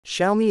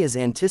Xiaomi is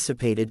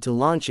anticipated to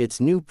launch its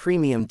new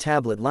premium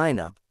tablet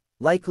lineup,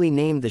 likely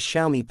named the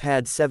Xiaomi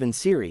Pad 7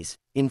 series,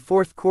 in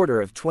fourth quarter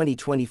of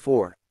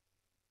 2024.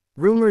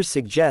 Rumors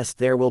suggest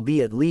there will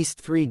be at least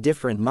 3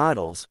 different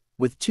models,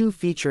 with 2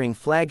 featuring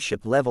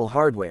flagship-level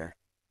hardware.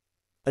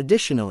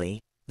 Additionally,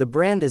 the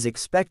brand is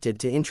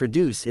expected to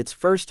introduce its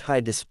first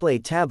high-display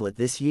tablet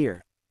this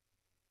year.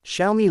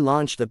 Xiaomi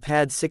launched the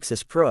Pad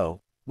 6s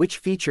Pro, which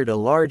featured a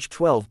large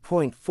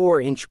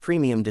 12.4-inch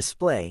premium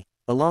display,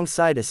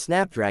 alongside a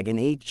Snapdragon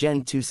 8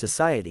 Gen 2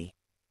 SoC.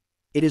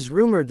 It is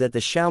rumored that the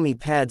Xiaomi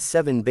Pad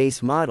 7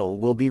 base model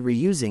will be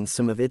reusing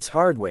some of its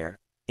hardware,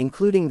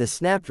 including the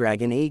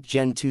Snapdragon 8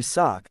 Gen 2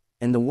 SoC,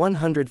 and the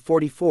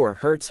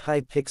 144Hz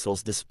high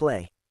pixels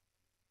display.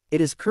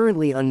 It is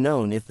currently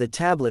unknown if the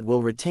tablet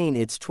will retain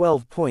its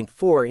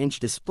 12.4-inch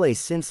display,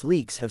 since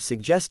leaks have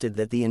suggested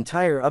that the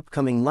entire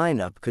upcoming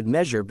lineup could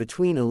measure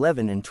between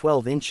 11 and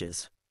 12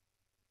 inches.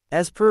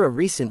 As per a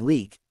recent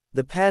leak,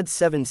 the Pad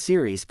 7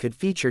 series could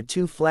feature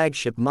 2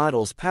 flagship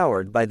models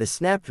powered by the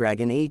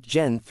Snapdragon 8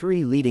 Gen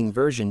 3 leading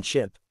version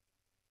chip.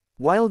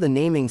 While the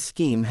naming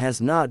scheme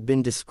has not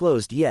been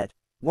disclosed yet,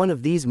 one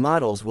of these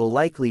models will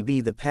likely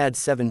be the Pad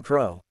 7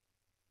 Pro.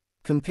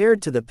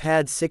 Compared to the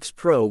Pad 6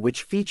 Pro,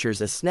 which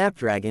features a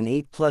Snapdragon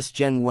 8 Plus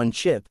Gen 1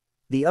 chip,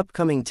 the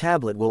upcoming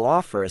tablet will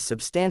offer a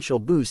substantial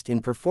boost in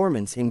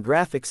performance in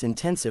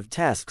graphics-intensive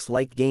tasks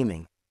like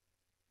gaming.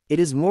 It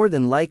is more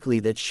than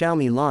likely that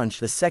Xiaomi launch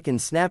the second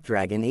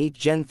Snapdragon 8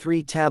 Gen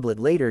 3 tablet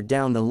later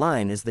down the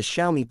line as the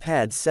Xiaomi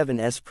Pad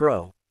 7s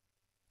Pro.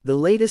 The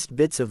latest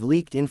bits of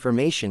leaked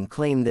information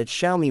claim that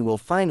Xiaomi will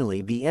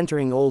finally be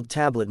entering OLED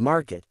tablet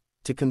market,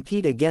 to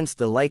compete against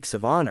the likes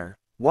of Honor,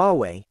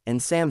 Huawei,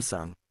 and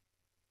Samsung.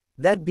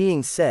 That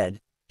being said,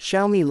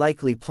 Xiaomi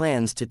likely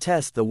plans to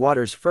test the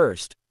waters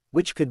first,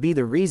 which could be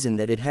the reason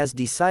that it has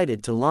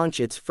decided to launch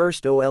its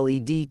first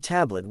OLED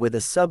tablet with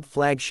a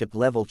sub-flagship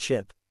level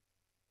chip.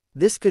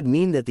 This could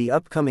mean that the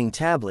upcoming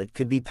tablet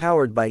could be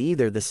powered by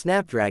either the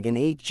Snapdragon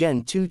 8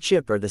 Gen 2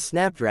 chip or the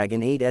Snapdragon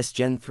 8s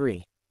Gen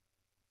 3.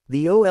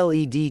 The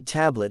OLED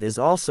tablet is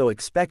also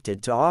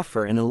expected to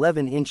offer an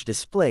 11-inch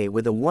display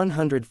with a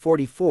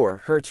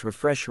 144Hz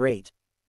refresh rate.